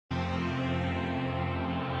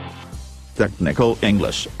Technical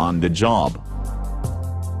English on the job.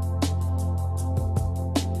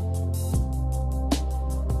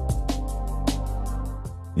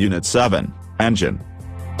 Unit 7, Engine.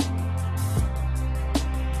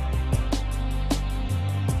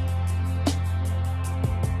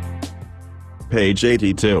 Page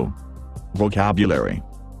 82. Vocabulary.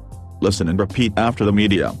 Listen and repeat after the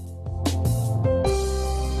media.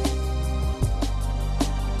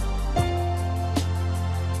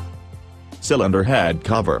 Cylinder head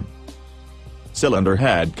cover. Cylinder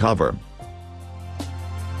head cover.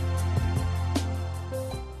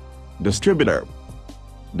 Distributor.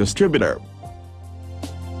 Distributor.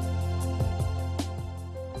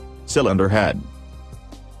 Cylinder head.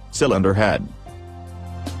 Cylinder head.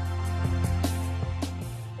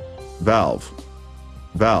 Valve.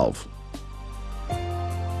 Valve.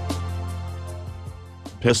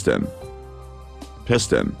 Piston.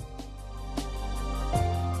 Piston.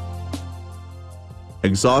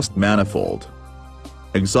 Exhaust manifold.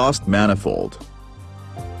 Exhaust manifold.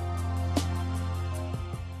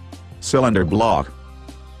 Cylinder block.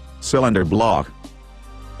 Cylinder block.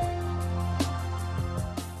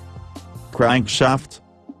 Crankshaft.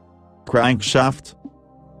 Crankshaft.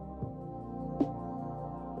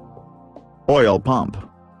 Oil pump.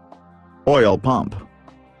 Oil pump.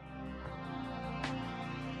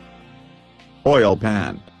 Oil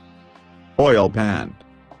pan. Oil pan.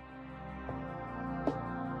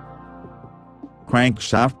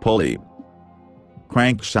 Crankshaft pulley.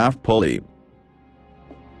 Crankshaft pulley.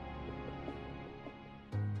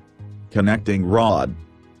 Connecting rod.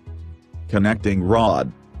 Connecting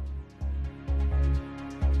rod.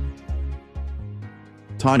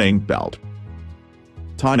 Timing belt.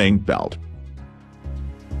 Timing belt.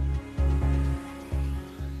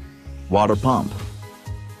 Water pump.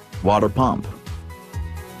 Water pump.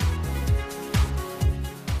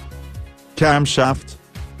 Camshaft.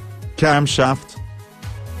 Camshaft.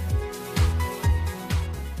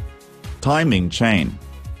 Timing chain.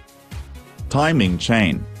 Timing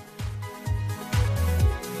chain.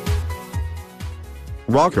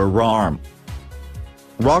 Rocker arm.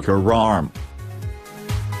 Rocker arm.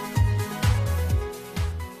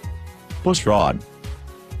 Push rod.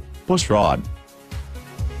 Push rod.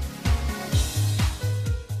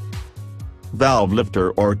 Valve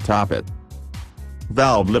lifter or tappet.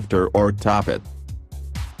 Valve lifter or tappet.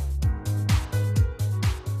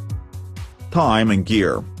 Timing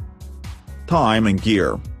gear. Timing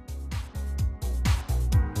gear.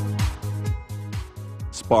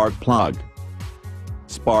 Spark plug.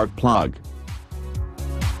 Spark plug.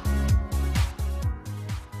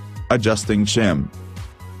 Adjusting shim.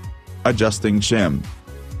 Adjusting shim.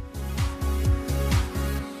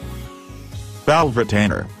 Valve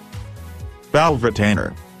retainer. Valve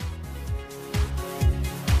retainer.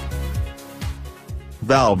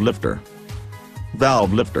 Valve lifter.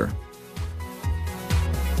 Valve lifter.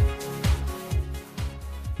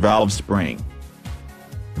 Valve spring.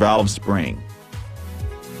 Valve spring.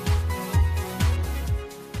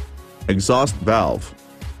 Exhaust valve.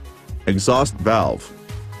 Exhaust valve.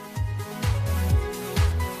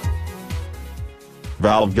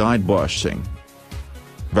 Valve guide bushing.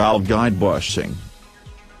 Valve guide bushing.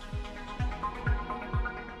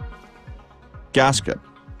 Gasket.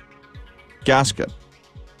 Gasket.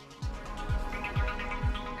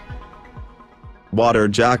 Water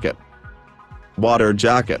jacket. Water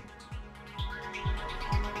jacket.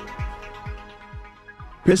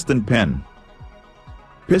 Piston pin.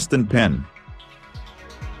 Piston pin.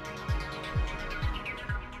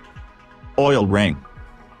 Oil ring.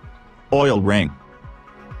 Oil ring.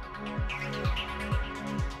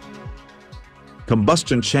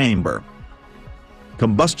 Combustion chamber.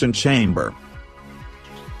 Combustion chamber.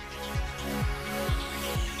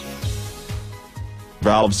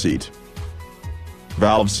 Valve seat.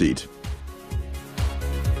 Valve seat.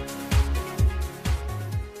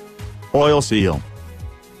 Oil seal.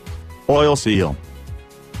 Oil seal.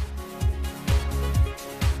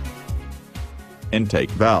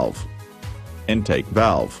 Intake valve. Intake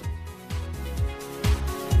valve.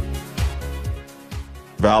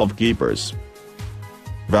 Valve keepers.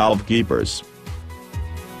 Valve keepers.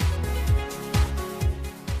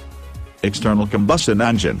 External combustion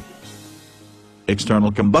engine.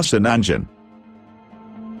 External combustion engine.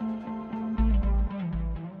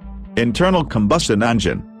 Internal combustion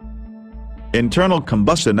engine. Internal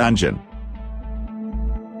combustion engine.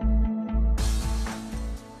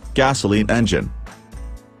 Gasoline engine.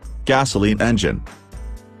 Gasoline engine.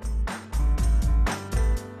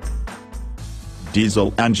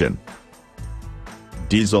 Diesel engine.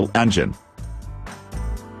 Diesel engine.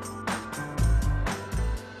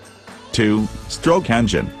 2-stroke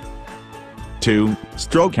engine.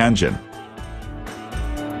 2-stroke engine.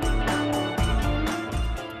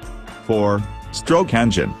 4-stroke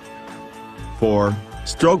engine.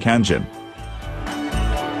 4-stroke engine.